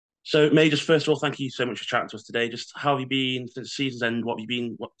So, May, just first of all, thank you so much for chatting to us today. Just how have you been since season's end? What have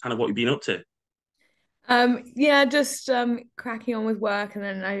you been up to? Yeah, just cracking on with work, and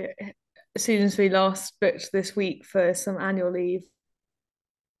then as soon as we last booked this week for some annual leave,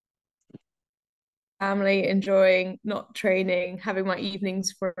 family enjoying not training, having my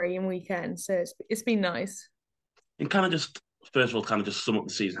evenings free and weekends. So it's been nice. And kind of just first of all, kind of just sum up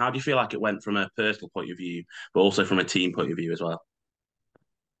the season. How do you feel like it went from a personal point of view, but also from a team point of view as well?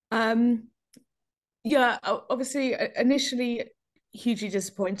 Um, yeah, obviously initially hugely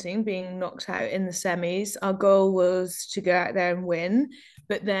disappointing being knocked out in the semis. Our goal was to go out there and win,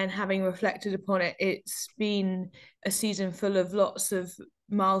 but then having reflected upon it, it's been a season full of lots of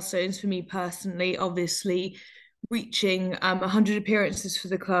milestones for me personally. Obviously, reaching 100 appearances for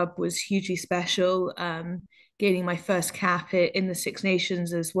the club was hugely special. Gaining my first cap in the Six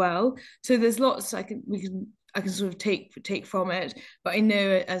Nations as well. So there's lots I can sort of take from it, but I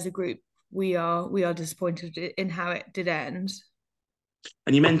know as a group we are disappointed in how it did end.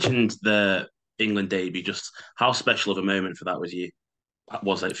 And you mentioned the England debut. Just how special of a moment for that was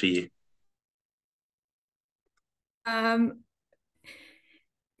it for you? Um,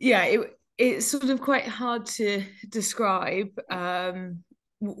 yeah, it's sort of quite hard to describe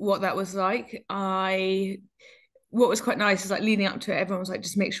what that was like. I What was quite nice is like leading up to it, everyone was like,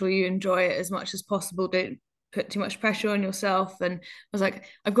 just make sure you enjoy it as much as possible. Don't put too much pressure on yourself. And I was like,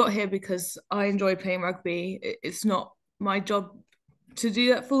 I've got here because I enjoy playing rugby. It's not my job to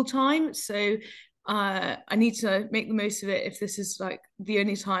do that full time. So I need to make the most of it. If this is like the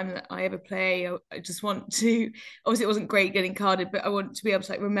only time that I ever play, I just want to. Obviously, it wasn't great getting carded, but I want to be able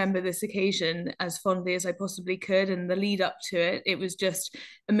to like remember this occasion as fondly as I possibly could. And the lead up to it, it was just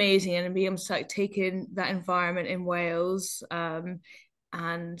amazing, and being able to like take in that environment in Wales,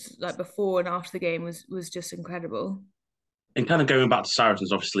 and like before and after the game was just incredible. And kind of going back to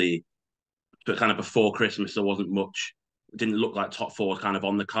Saracens, obviously, but kind of before Christmas, there wasn't much. It didn't look like top four was kind of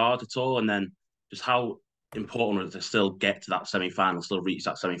on the card at all. And then just how important was it to still get to that semi final, still reach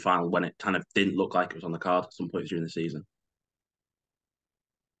that semi final when it kind of didn't look like it was on the card at some point during the season?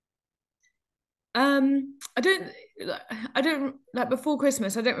 I don't, I don't like before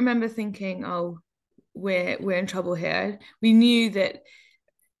Christmas. I don't remember thinking, "Oh, we're in trouble here." We knew that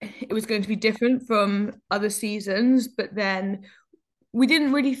it was going to be different from other seasons, but then we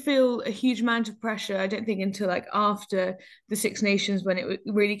didn't really feel a huge amount of pressure. I don't think until like after the Six Nations when it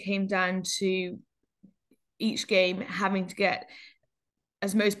really came down to each game having to get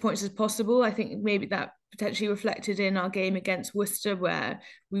as most points as possible. I think maybe that potentially reflected in our game against Worcester where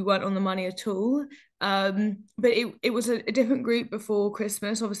we weren't on the money at all. But it was a different group before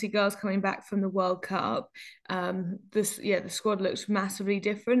Christmas. Obviously, girls coming back from the World Cup. The squad looked massively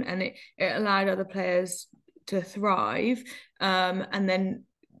different, and it allowed other players to thrive. And then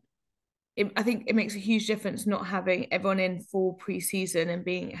I think it makes a huge difference not having everyone in full preseason and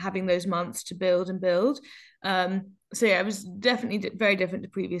being having those months to build and build. So yeah, it was definitely very different to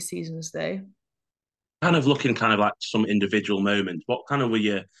previous seasons, though. Kind of looking kind of like some individual moments. What kind of were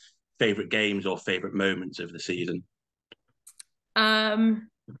your favorite games or favorite moments of the season? Um,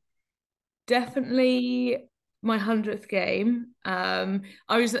 Definitely my 100th game. I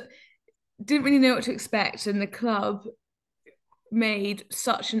was didn't really know what to expect, and the club made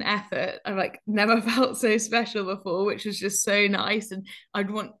such an effort. I've like never felt so special before, which was just so nice. And I'd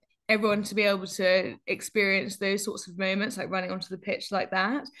want everyone to be able to experience those sorts of moments, like running onto the pitch like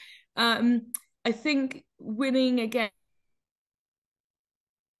that. Um, I think winning again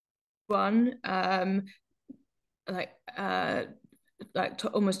one, like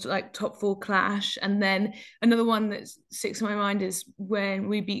almost like top four clash, and then another one that sticks in my mind is when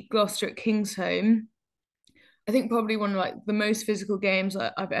we beat Gloucester at Kingsholm. I think probably one of like the most physical games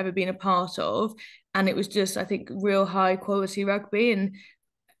I've ever been a part of, and it was just I think real high quality rugby. And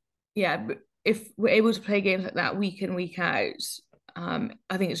yeah, if we're able to play games like that week in week out,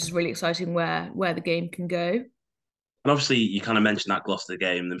 I think it's just really exciting where the game can go. And obviously, you kind of mentioned that Gloucester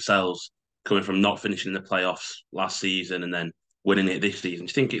game themselves, coming from not finishing the playoffs last season and then winning it this season.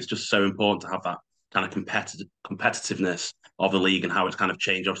 Do you think it's just so important to have that kind of competitiveness of the league and how it's kind of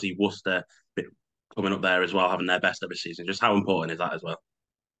changed? Obviously, Worcester coming up there as well, having their best ever season. Just how important is that as well?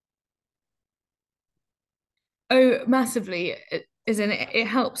 Oh, massively, isn't it? It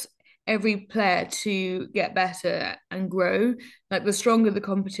helps every player to get better and grow. Like the stronger the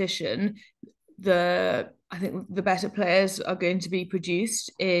competition, the I think the better players are going to be produced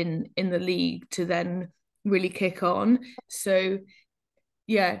in the league to then really kick on. So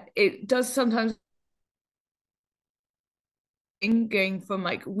yeah, it does sometimes going from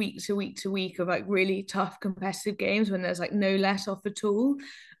like week to week to week of like really tough competitive games when there's like no let off at all.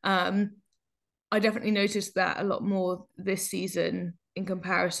 Um, I definitely noticed that a lot more this season in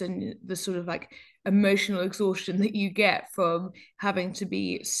comparison, the sort of like emotional exhaustion that you get from having to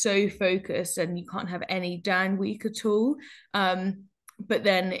be so focused and you can't have any down week at all. But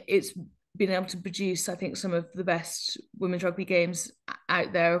then it's been able to produce, I think, some of the best women's rugby games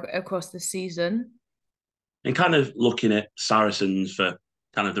out there across the season. And kind of looking at Saracens for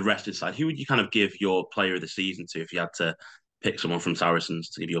kind of the rest of the side, who would you kind of give your player of the season to if you had to pick someone from Saracens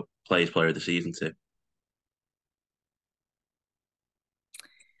to give your players player of the season to?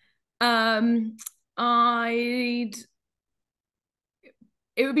 Um, I'd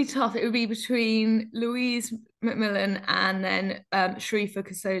it would be tough. It would be between Louise McMillan and then Sharifa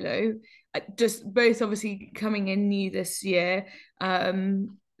Kasolo. Just both obviously coming in new this year.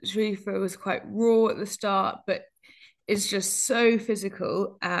 Sharifa was quite raw at the start, but is just so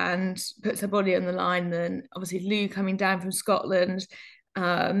physical and puts her body on the line. Then obviously Lou coming down from Scotland.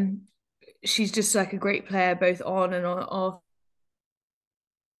 Um, she's just like a great player both on and off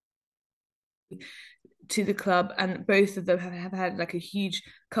to the club, and both of them have had like a huge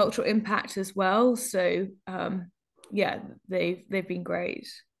cultural impact as well. So yeah, they've been great.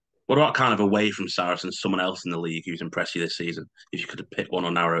 What about kind of away from Saracens, someone else in the league who's impressed you this season? If you could have picked one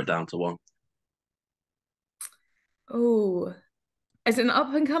or narrow it down to one. Oh, is it an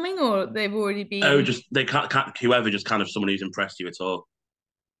up and coming or they've already Oh, been? just they can't whoever, just kind of someone who's impressed you at all.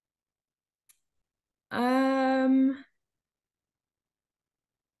 Um,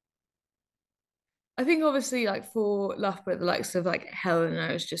 I think obviously like for Loughborough, the likes of like Helena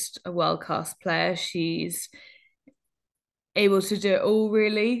is just a world class player. She's able to do it all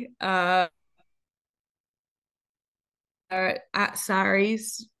really. At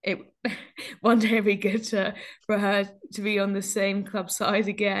Sarries, it one day it'd be good for her to be on the same club side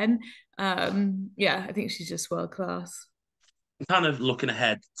again. Yeah, I think she's just world class. Kind of looking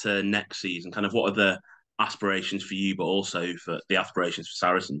ahead to next season, kind of what are the aspirations for you, but also for the aspirations for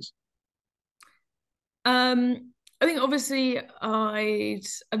Saracens? I think obviously I'd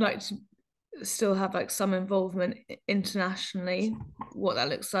like to still have like some involvement internationally. What that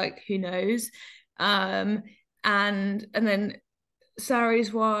looks like, who knows? Um, and then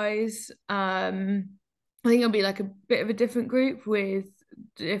salaries wise, I think it'll be like a bit of a different group with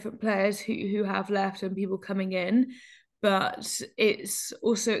different players who have left and people coming in. But it's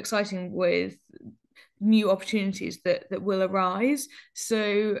also exciting with new opportunities that will arise.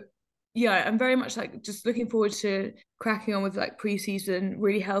 So yeah, I'm very much like just looking forward to cracking on with like preseason,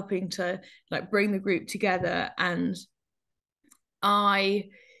 really helping to like bring the group together. And I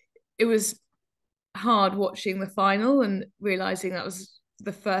it was hard watching the final and realizing that was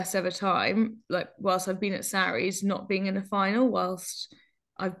the first ever time, like whilst I've been at Sarries, not being in a final whilst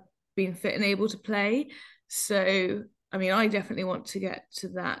I've been fit and able to play. So I mean, I definitely want to get to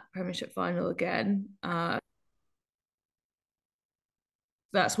that Premiership final again.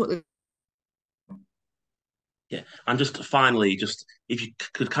 That's what the Yeah, and just finally, just if you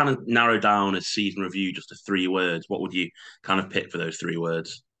could kind of narrow down a season review just to 3 words, what would you kind of pick for those 3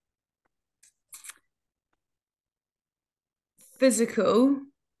 words? physical,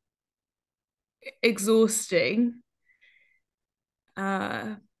 exhausting,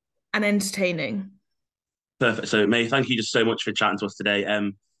 uh, and entertaining. Perfect. So, May, thank you just so much for chatting to us today.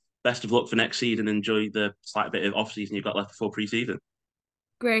 Best of luck for next season. Enjoy the slight bit of off season you've got left before pre-season.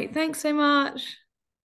 Great. Thanks so much.